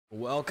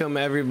Welcome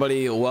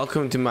everybody,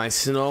 welcome to my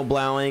snow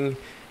plowing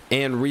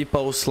and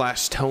repo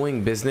slash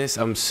towing business.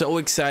 I'm so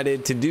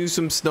excited to do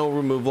some snow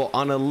removal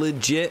on a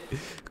legit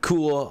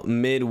cool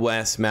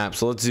Midwest map.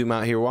 So let's zoom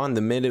out here. We're on the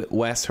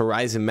Midwest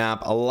Horizon map.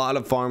 A lot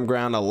of farm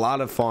ground, a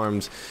lot of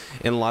farms,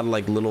 and a lot of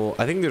like little,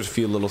 I think there's a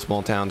few little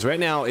small towns. Right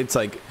now it's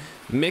like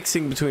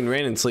mixing between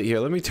rain and sleet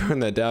here. Let me turn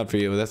that down for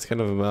you. That's kind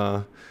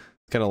of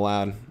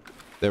loud.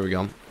 There we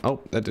go. Oh,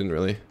 that didn't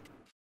really.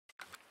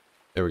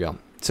 There we go.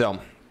 So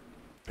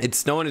it's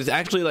snowing. It's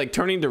actually like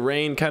turning to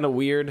rain, kind of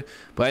weird,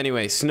 but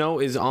anyway, snow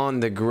is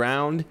on the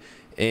ground,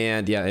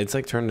 and yeah, it's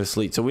like turning to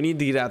sleet. So we need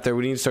to get out there.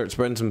 We need to start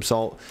spreading some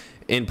salt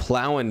and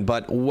plowing.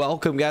 But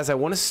welcome guys, I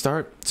want to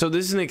start. So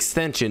this is an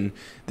extension.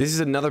 This is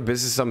another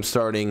business I'm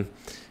starting,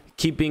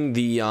 keeping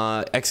the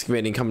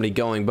excavating company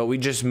going, but we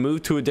just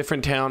moved to a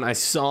different town. I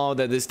saw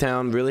that this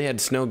town really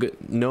had snow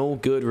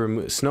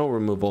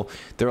removal.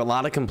 There were a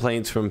lot of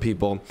complaints from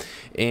people,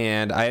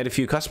 and I had a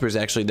few customers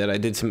actually that I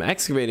did some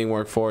excavating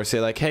work for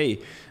say like, hey,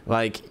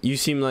 like you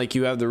seem like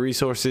you have the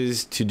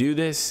resources to do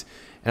this.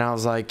 And I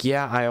was like,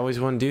 yeah, I always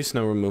want to do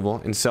snow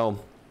removal. And so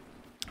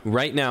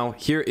right now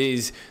here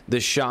is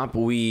the shop.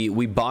 We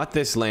bought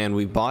this land,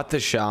 we bought the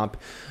shop.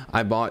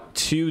 I bought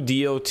 2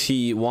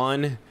 DOT,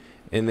 one,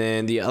 and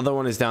then the other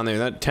one is down there,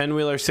 that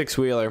 10-wheeler,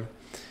 6-wheeler.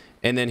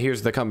 And then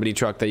here's the company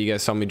truck that you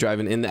guys saw me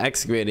driving in the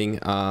excavating,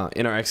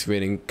 in our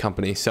excavating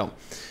company. So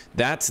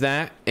that's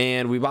that.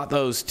 And we bought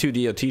those 2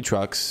 DOT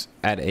trucks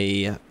at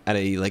a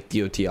like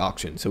DOT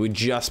auction. So we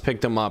just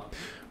picked them up.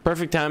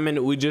 Perfect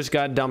timing. We just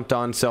got dumped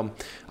on. So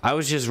I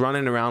was just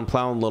running around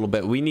plowing a little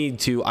bit.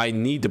 I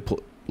need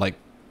to like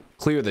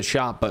clear the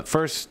shop, but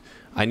first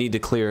I need to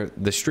clear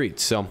the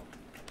streets. So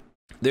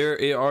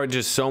there are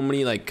just so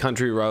many like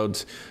country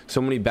roads,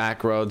 so many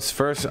back roads.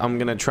 First, I'm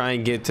gonna try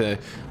and get to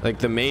like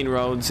the main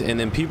roads, and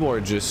then people are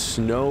just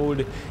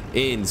snowed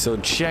in. So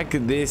check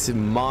this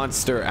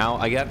monster out.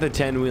 I got the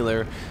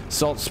 10-wheeler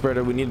salt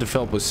spreader. We need to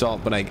fill up with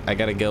salt, but I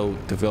gotta go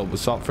to fill up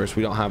with salt first.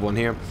 We don't have one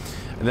here.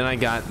 And then I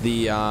got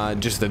the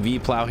just the V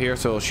plow here,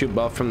 so it'll shoot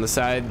buff from the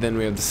side. Then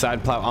we have the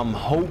side plow. I'm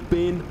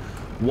hoping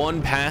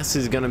one pass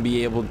is gonna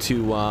be able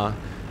to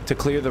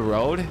clear the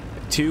road.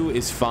 2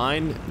 is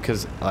fine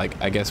because like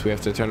I guess we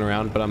have to turn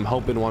around, but I'm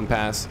hoping one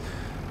pass.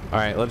 All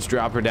right, let's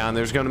drop her down.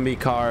 There's gonna be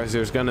cars,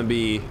 there's gonna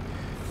be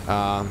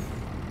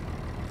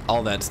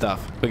all that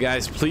stuff. But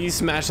guys, please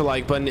smash the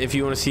like button if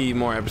you want to see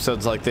more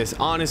episodes like this.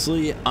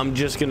 Honestly, I'm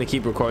just gonna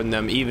keep recording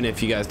them even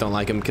if you guys don't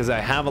like them, because I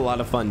have a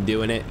lot of fun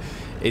doing it.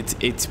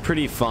 It's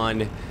pretty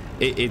fun.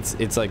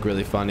 It's like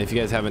really fun. If you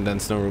guys haven't done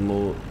snow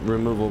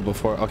removal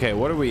before. Okay,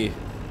 what are we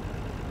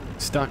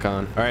stuck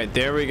on? All right,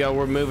 there we go.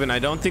 We're moving. I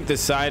don't think the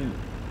side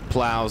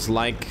plows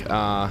like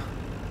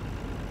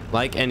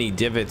any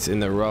divots in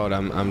the road.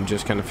 I'm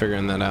just kind of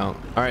figuring that out.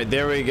 All right,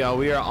 there we go.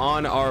 We are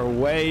on our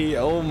way.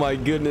 Oh my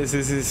goodness,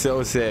 this is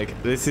so sick.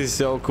 This is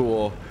so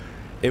cool.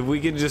 If we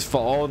could just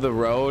follow the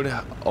road.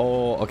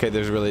 Oh, okay,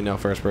 there's really no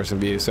first person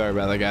view. Sorry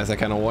about that, guys. I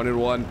kind of wanted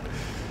one.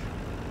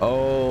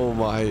 Oh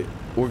my,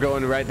 we're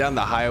going right down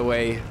the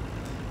highway.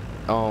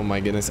 Oh my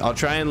goodness. I'll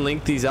try and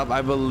link these up. I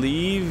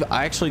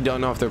actually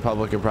don't know if they're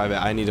public or private.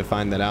 I need to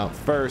find that out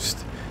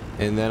first,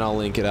 and then I'll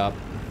link it up.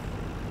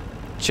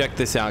 Check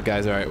this out,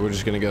 guys. All right, we're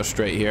just gonna go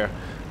straight here,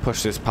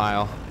 push this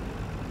pile.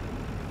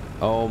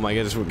 Oh my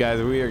goodness, guys,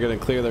 we are gonna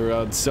clear the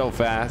road so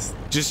fast.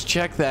 Just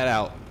check that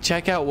out.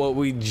 Check out what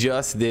we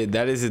just did.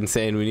 That is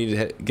insane. We need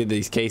to get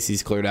these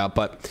cases cleared out.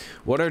 But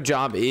what our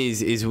job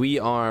is we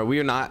are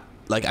not,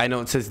 like, I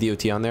know it says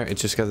DOT on there,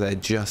 it's just because I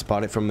just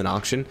bought it from an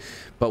auction,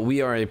 but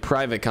we are a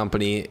private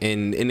company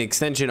in an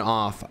extension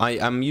off.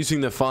 I'm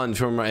using the funds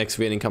from our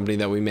excavating company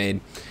that we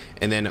made,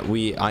 and then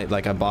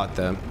I bought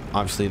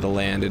obviously the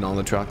land and all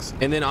the trucks.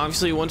 And then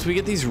obviously once we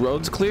get these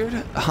roads cleared,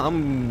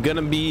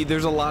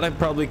 there's a lot of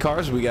probably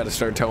cars we got to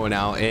start towing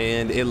out.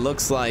 And it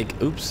looks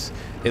like, oops,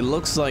 it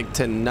looks like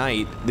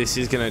tonight this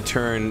is gonna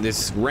turn,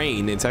 this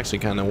rain, it's actually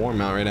kind of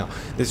warm out right now,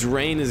 this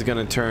rain is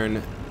gonna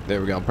turn,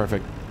 there we go,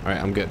 perfect. All right,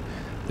 I'm good.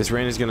 This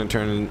rain is going to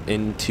turn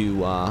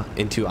into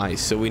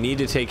ice, so we need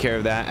to take care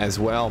of that as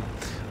well.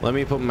 Let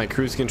me put my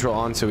cruise control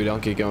on so we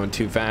don't get going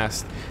too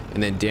fast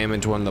and then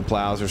damage one of the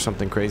plows or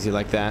something crazy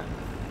like that.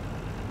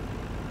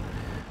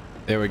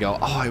 There we go.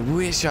 Oh, I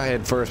wish I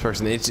had first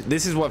person.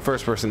 This is what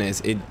first person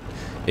is.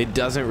 It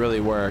doesn't really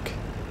work,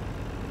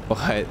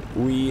 but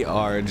we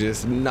are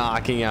just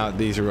knocking out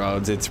these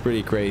roads. It's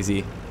pretty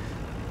crazy.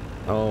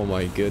 Oh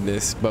my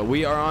goodness. But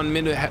we are on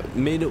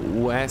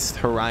Midwest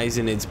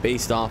Horizon. It's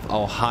based off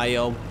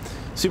Ohio.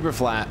 Super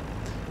flat,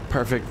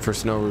 perfect for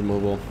snow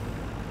removal.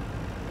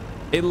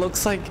 It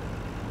looks like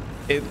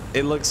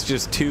it looks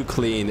just too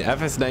clean.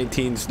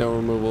 FS19 snow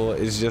removal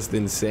is just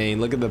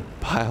insane. Look at the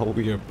pile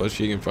we are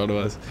pushing in front of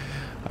us.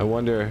 I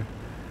wonder,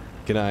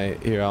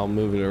 here, I'll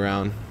move it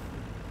around,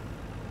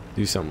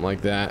 do something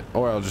like that,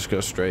 or I'll just go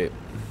straight.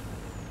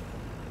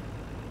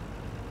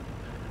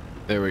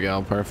 There we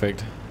go,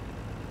 perfect.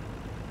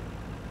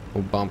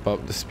 We'll bump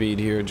up the speed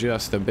here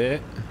just a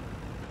bit.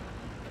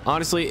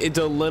 Honestly, it's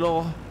a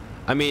little,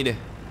 I mean,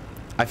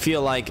 I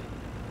feel like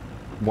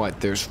what,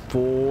 there's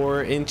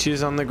 4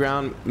 inches on the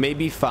ground,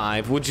 maybe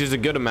 5, which is a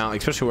good amount,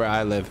 especially where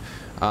I live.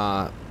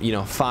 You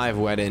know, 5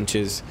 wet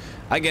inches.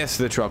 I guess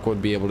the truck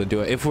would be able to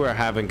do it if we're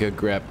having good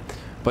grip.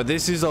 But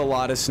this is a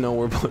lot of snow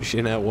we're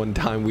pushing at one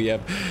time. We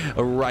have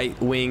a right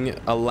wing,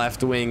 a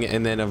left wing,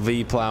 and then a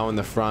V plow in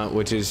the front,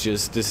 which is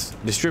just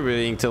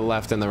distributing to the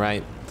left and the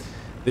right.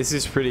 This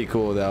is pretty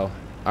cool though.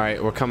 All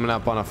right, we're coming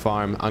up on a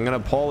farm. I'm gonna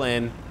pull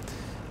in.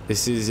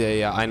 This is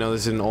a I know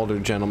this is an older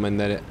gentleman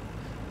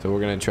so we're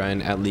gonna try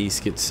and at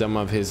least get some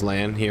of his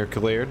land here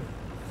cleared,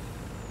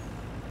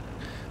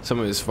 some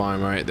of his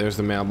farm. All right, there's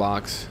the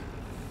mailbox.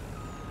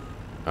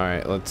 All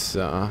right, let's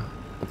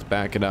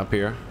back it up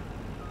here.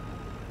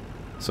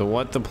 So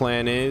what the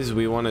plan is,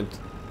 we want to,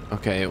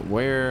 okay,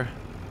 where,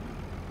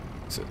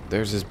 so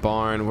there's his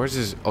barn, where's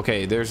his,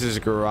 okay, there's his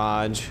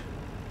garage.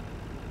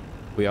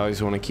 We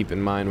always want to keep in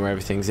mind where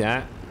everything's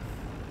at.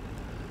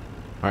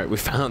 All right, we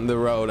found the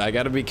road. I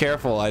got to be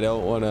careful. I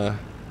don't want to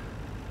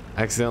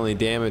accidentally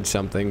damage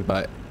something,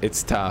 but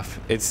it's tough.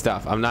 It's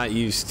tough. I'm not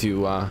used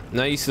to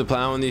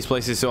plowing these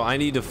places, so I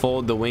need to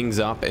fold the wings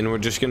up, and we're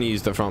just going to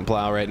use the front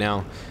plow right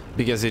now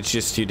because it's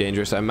just too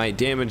dangerous. I might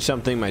damage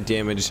something, might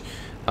damage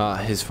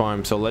his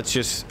farm. So let's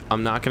just,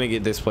 I'm not going to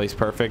get this place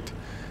perfect.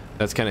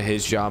 That's kind of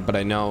his job, but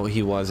I know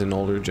he was an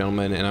older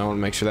gentleman, and I want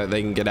to make sure that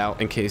they can get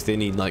out in case they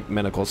need like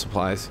medical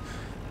supplies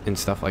and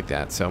stuff like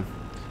that. So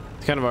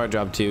it's kind of our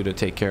job too to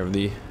take care of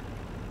the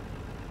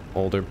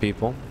older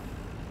people.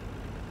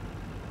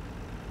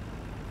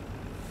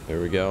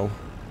 There we go.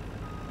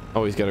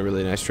 Oh, he's got a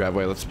really nice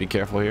driveway. Let's be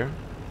careful here.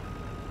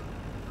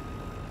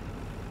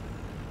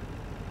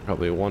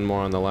 Probably one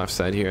more on the left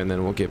side here, and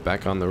then we'll get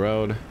back on the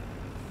road.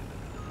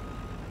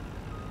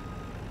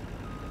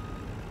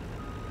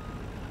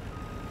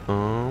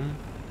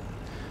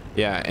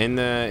 Yeah, and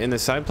the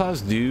side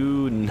plows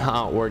do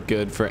not work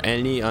good for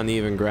any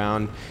uneven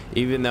ground.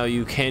 Even though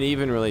you can't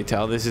even really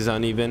tell this is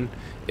uneven,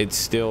 it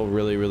still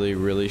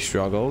really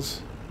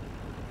struggles.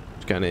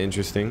 It's kind of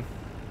interesting.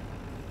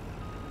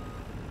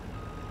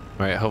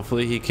 All right,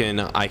 hopefully he can.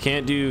 I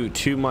can't do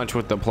too much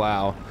with the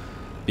plow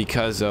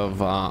because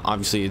of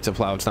obviously it's a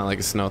plow, it's not like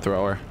a snow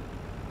thrower.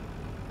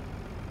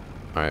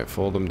 All right,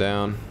 fold them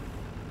down.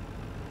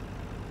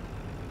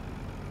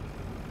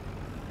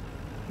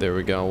 There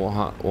we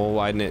go. We'll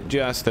widen it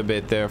just a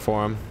bit there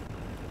for him.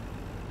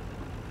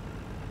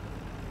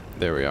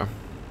 There we are. All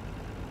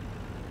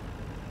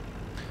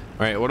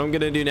right, what I'm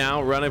gonna do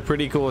now, run a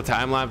pretty cool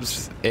time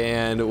lapse,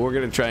 and we're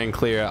gonna try and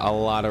clear a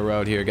lot of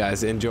road here,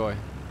 guys. Enjoy.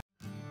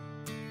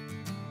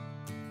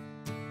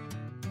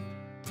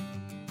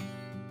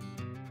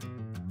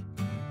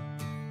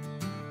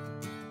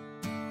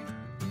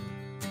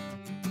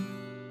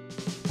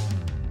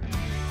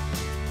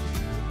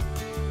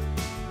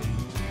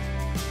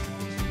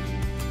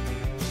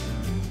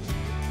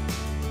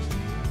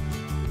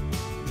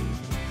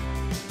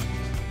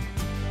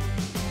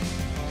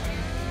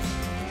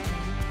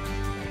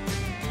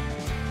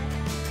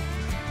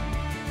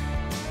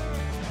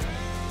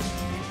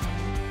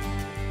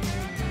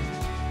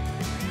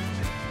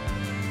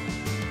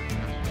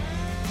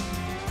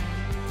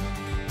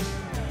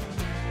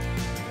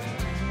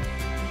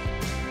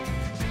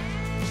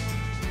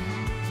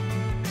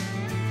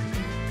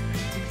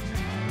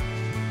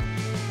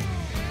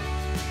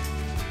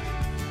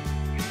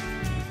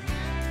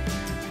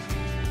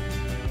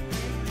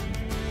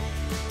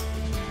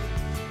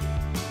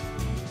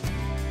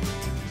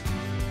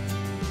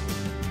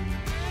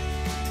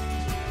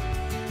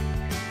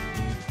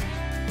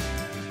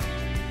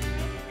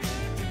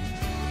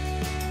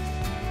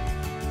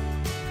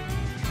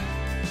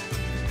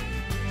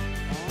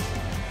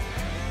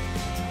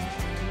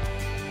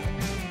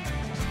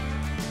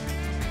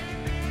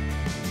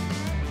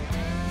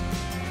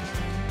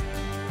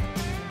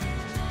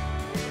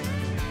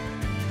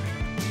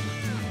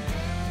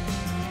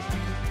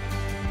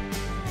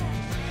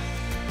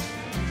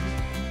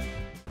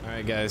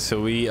 Guys,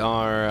 so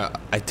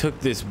I took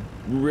this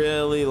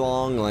really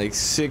long, like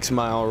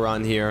 6-mile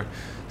run here,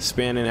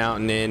 spanning out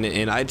and in,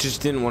 and I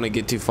just didn't want to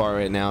get too far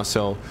right now.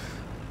 So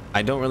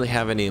I don't really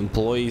have any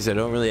employees, I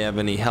don't really have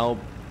any help,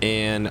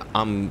 and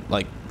I'm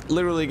like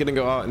literally gonna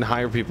go out and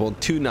hire people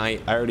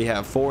tonight. I already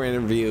have 4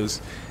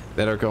 interviews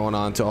that are going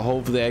on, so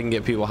hopefully I can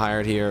get people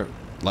hired here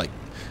like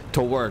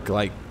to work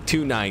like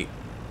tonight.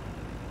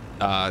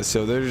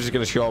 So they're just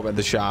gonna show up at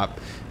the shop.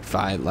 If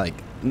I like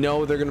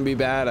know they're gonna be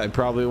bad, I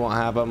probably won't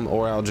have them,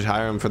 or I'll just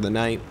hire them for the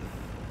night,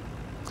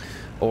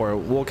 or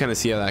we'll kind of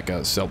see how that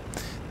goes. So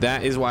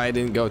that is why I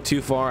didn't go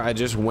too far. I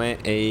just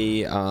went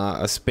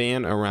a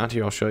span around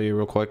here. I'll show you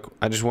real quick.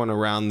 I just went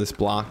around this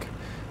block.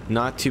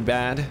 Not too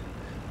bad,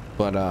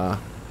 but I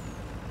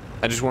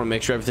just want to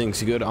make sure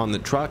everything's good on the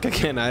truck.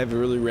 Again, I haven't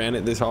really ran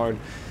it this hard.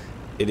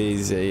 It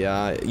is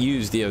a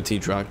used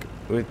DOT truck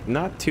with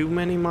not too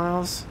many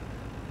miles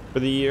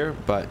for the year,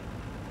 but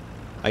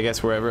I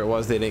guess wherever it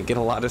was, they didn't get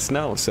a lot of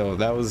snow, so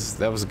that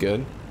was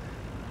good.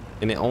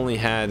 And it only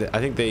had, I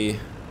don't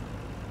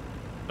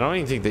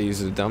even think they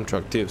used a dump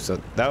truck too,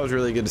 so that was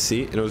really good to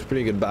see, and it was a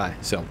pretty good buy.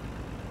 So all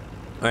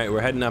right,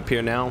 we're heading up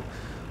here now.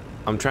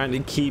 I'm trying to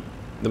keep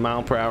the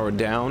mile per hour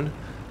down,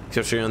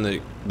 especially on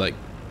the like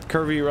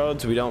curvy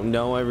roads. We don't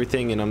know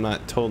everything, and I'm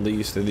not totally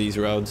used to these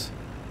roads.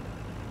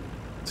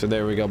 So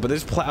there we go. But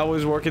this plow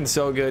is working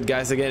so good,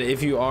 guys. Again,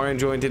 if you are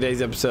enjoying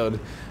today's episode,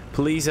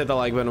 please hit the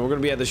like button. We're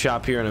gonna be at the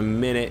shop here in a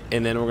minute,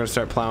 and then we're gonna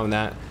start plowing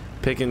that,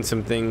 picking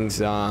some things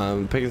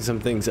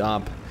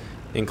up,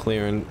 and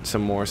clearing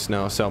some more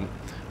snow. So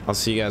I'll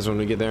see you guys when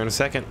we get there in a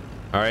second.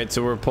 All right,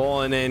 so we're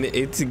pulling in.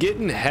 It's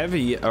getting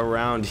heavy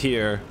around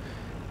here,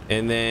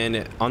 and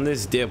then on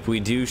this dip we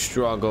do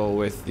struggle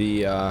with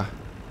the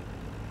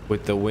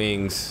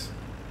wings.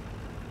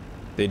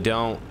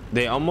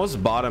 They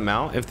almost bottom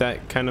out, if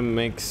that kind of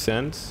makes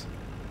sense.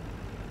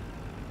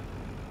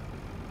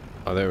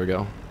 Oh, there we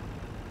go.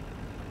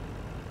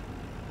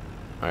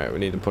 All right, we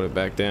need to put it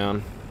back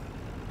down.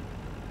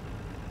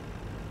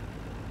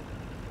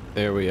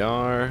 There we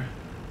are.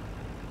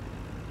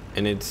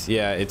 And it's,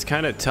 yeah, it's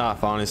kind of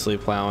tough, honestly,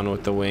 plowing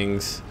with the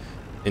wings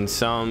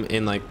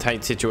in like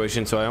tight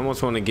situations. So I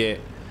almost want to get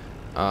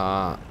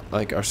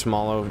like our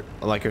smaller,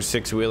 like our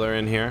 6-wheeler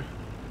in here.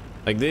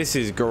 Like, this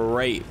is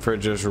great for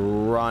just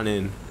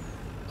running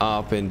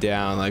up and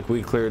down. Like,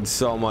 we cleared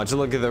so much.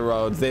 Look at the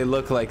roads. They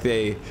look like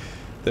they're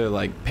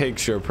like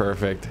picture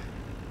perfect.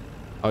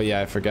 Oh yeah,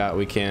 I forgot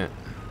we can't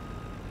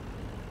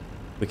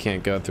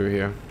go through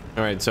here.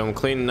 All right, so I'm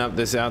cleaning up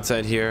this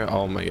outside here.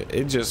 Oh my god,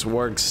 it just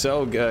works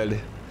so good.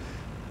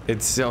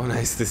 It's so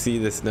nice to see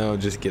the snow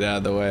just get out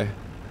of the way.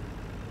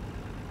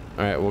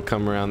 All right, we'll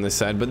come around this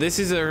side, but this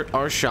is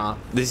our shop.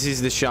 This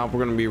is the shop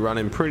we're going to be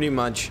running pretty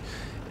much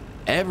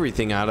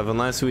everything out of,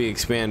 unless we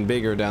expand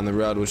bigger down the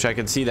road, which I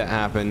could see that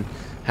happening.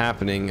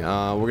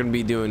 We're going to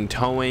be doing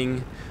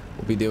towing,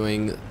 we'll be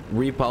doing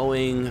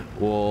repoing,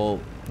 we'll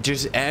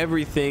just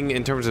everything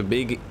in terms of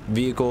big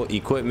vehicle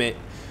equipment.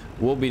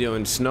 We'll be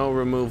doing snow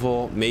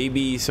removal,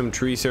 maybe some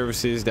tree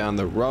services down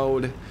the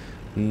road.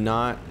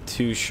 Not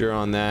too sure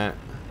on that.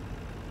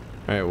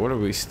 All right, what are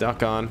we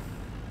stuck on?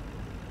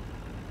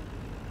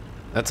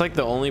 That's like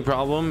the only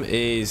problem,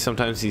 is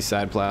sometimes these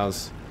side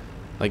plows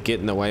like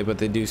get in the way, but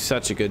they do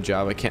such a good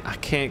job. I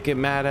can't get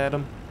mad at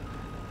them.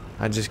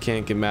 I just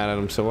can't get mad at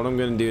them. So what I'm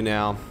gonna do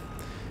now,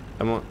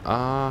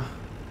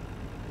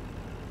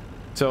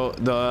 so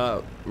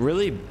the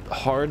really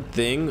hard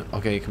thing,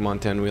 okay, come on,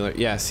 10-wheeler.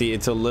 Yeah, see,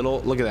 it's a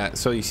little, look at that.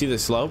 So you see the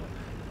slope?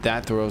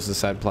 That throws the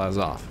side plows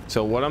off.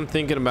 So what I'm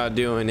thinking about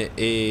doing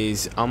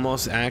is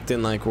almost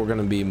acting like we're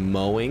gonna be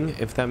mowing,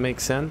 if that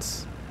makes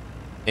sense.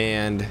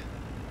 And,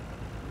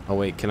 oh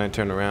wait, can I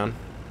turn around?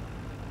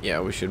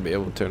 Yeah, we should be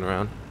able to turn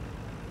around.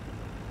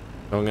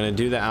 So I'm gonna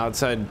do the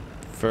outside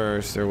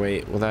first, or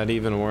wait, will that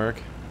even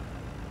work?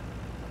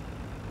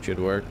 Should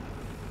work.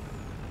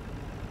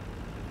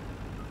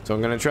 So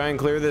I'm gonna try and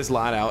clear this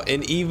lot out,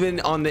 and even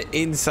on the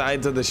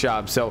insides of the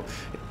shop, so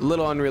a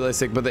little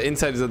unrealistic, but the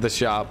insides of the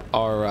shop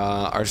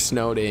are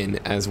snowed in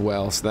as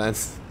well. So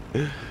that's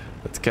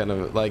kind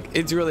of like,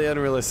 it's really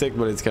unrealistic,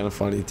 but it's kind of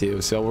funny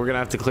too. So we're gonna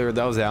have to clear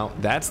those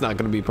out. That's not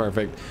gonna be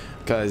perfect,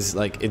 because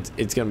like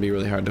it's gonna be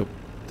really hard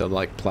to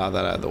like plow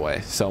that out of the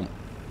way. So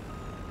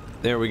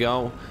there we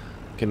go.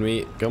 Can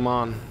we come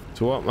on?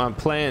 So what my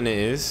plan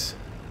is,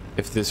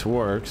 if this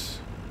works,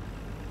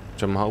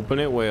 which I'm hoping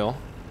it will.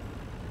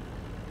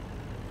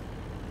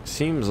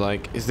 Seems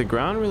like, is the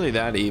ground really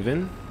that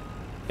even?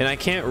 And I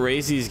can't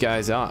raise these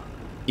guys up.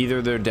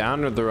 Either they're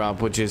down or they're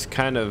up, which is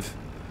kind of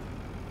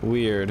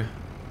weird.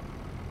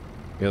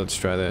 Yeah, let's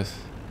try this.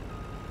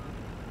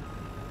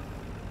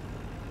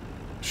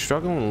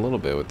 Struggling a little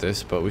bit with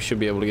this, but we should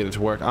be able to get it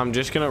to work. I'm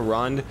just gonna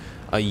run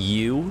a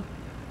U.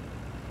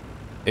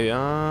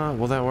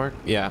 Will that work?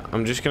 Yeah,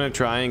 I'm just gonna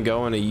try and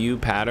go in a U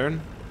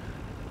pattern,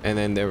 and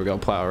then there we go,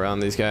 plow around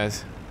these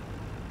guys.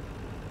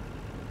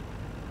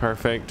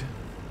 Perfect.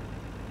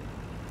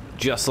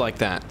 Just like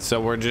that. So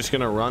we're just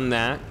gonna run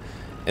that,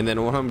 and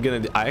then what I'm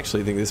gonna do, I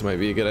actually think this might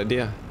be a good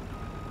idea.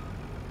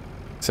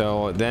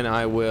 So then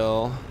I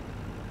will,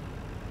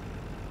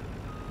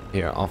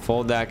 here, I'll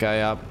fold that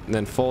guy up and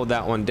then fold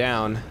that one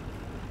down.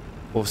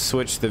 We'll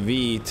switch the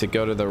V to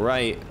go to the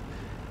right,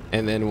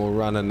 and then we'll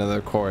run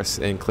another course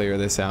and clear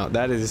this out.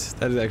 That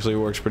actually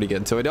works pretty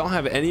good. So I don't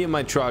have any of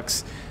my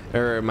trucks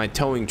or my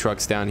towing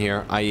trucks down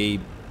here. I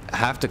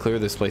have to clear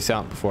this place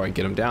out before I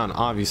get them down,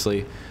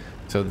 obviously.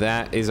 So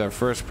that is our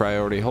first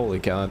priority. Holy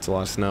cow, that's a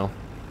lot of snow.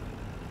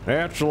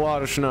 That's a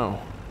lot of snow.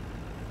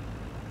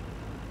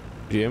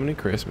 Do you have any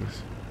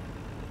Christmas?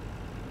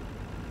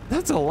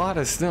 That's a lot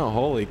of snow.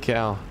 Holy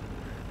cow.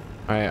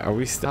 Alright, are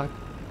we stuck?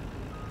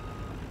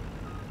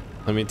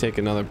 Let me take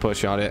another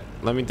push on it.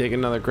 Let me take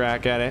another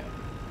crack at it.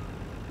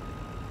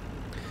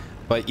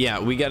 But yeah,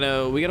 we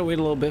gotta wait a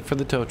little bit for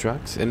the tow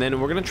trucks, and then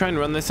we're gonna try and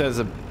run this as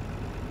a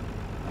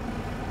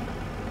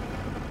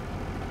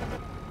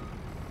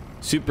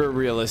super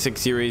realistic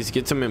series.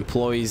 Get some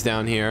employees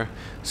down here,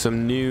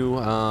 some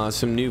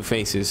new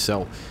faces.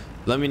 So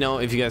let me know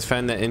if you guys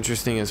find that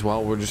interesting as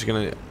well. We're just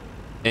gonna,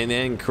 and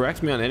then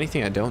correct me on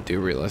anything I don't do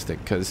realistic,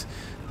 because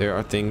there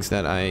are things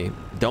that I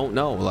don't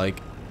know. Like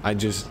I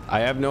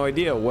have no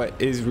idea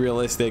what is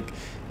realistic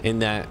in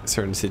that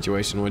certain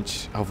situation,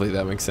 which hopefully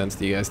that makes sense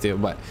to you guys too.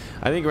 But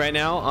I think right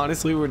now,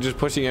 honestly, we're just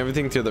pushing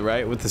everything to the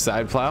right with the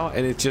side plow,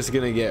 and it's just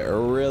gonna get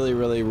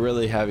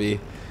really heavy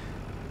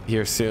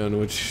here soon,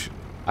 which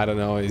I don't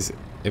know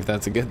if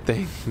that's a good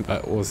thing,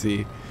 but we'll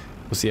see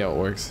how it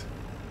works.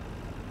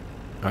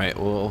 All right,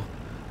 we'll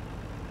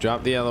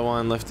drop the other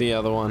one, lift the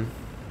other one.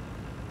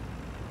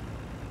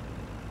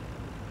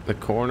 The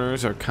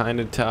corners are kind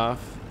of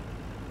tough.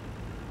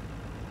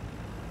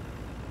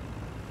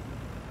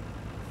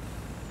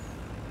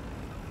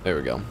 There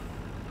we go.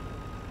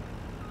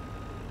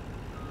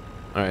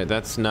 All right,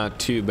 that's not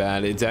too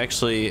bad. It's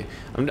actually,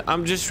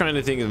 I'm just trying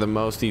to think of the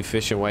most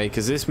efficient way,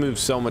 because this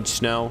moves so much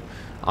snow.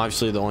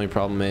 Obviously, the only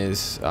problem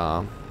is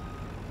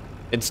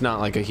it's not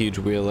like a huge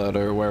wheel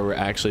loader where we're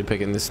actually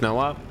picking the snow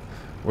up.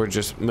 We're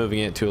just moving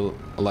it to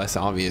a less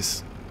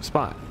obvious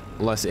spot,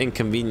 a less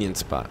inconvenient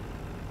spot.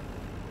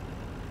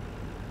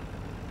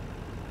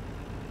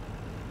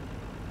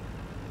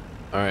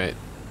 All right.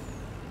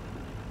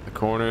 The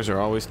corners are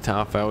always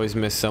tough. I always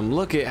miss some.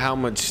 Look at how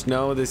much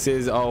snow this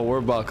is. Oh,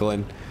 we're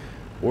buckling.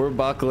 We're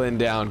buckling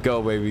down.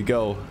 Go, baby,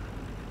 go.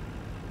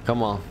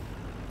 Come on.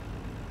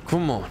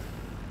 Come on.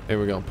 There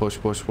we go. Push,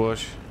 push,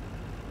 push.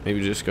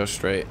 Maybe just go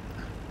straight.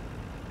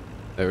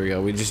 There we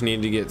go. We just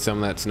need to get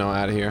some of that snow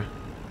out of here.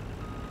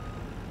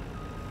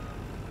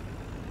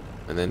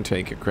 And then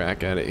take a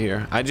crack at it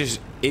here.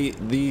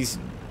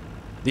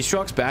 These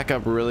trucks back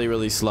up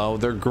really slow.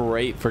 They're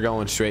great for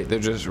going straight. They're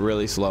just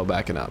really slow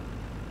backing up.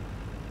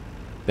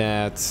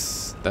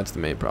 That's the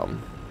main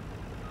problem.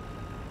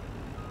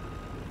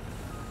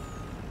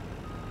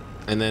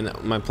 And then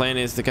my plan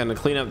is to kind of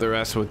clean up the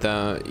rest with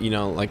you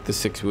know, like the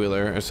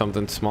 6-wheeler or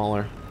something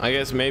smaller. I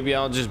guess maybe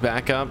I'll just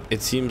back up.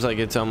 It seems like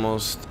it's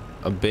almost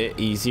a bit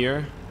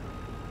easier,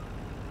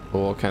 but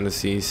we'll kind of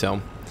see.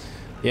 So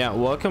yeah,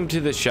 welcome to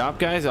the shop,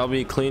 guys. I'll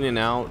be cleaning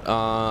out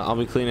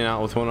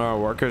with one of our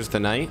workers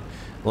tonight.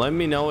 Let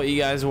me know what you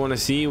guys want to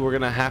see. We're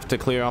gonna have to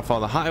clear off all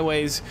the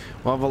highways.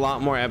 We'll have a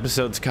lot more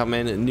episodes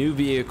coming, new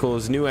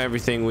vehicles, new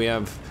everything. We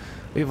have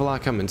a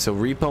lot coming. So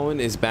repoing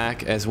is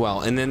back as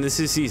well, and then this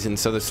is season,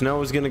 so the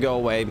snow is gonna go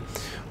away.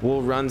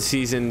 We'll run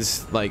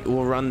seasons, like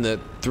we'll run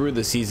through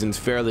the seasons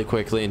fairly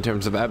quickly in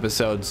terms of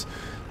episodes.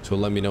 So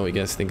let me know what you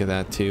guys think of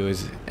that too,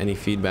 is any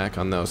feedback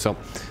on those. So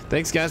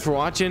thanks guys for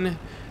watching.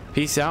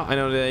 Peace out. I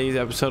know today's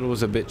episode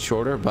was a bit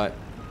shorter, but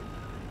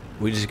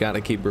we just got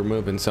to keep her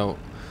moving. So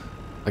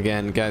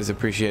again, guys,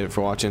 appreciate it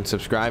for watching.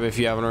 Subscribe if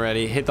you haven't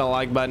already. Hit the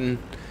like button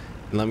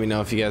and let me know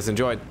if you guys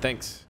enjoyed. Thanks.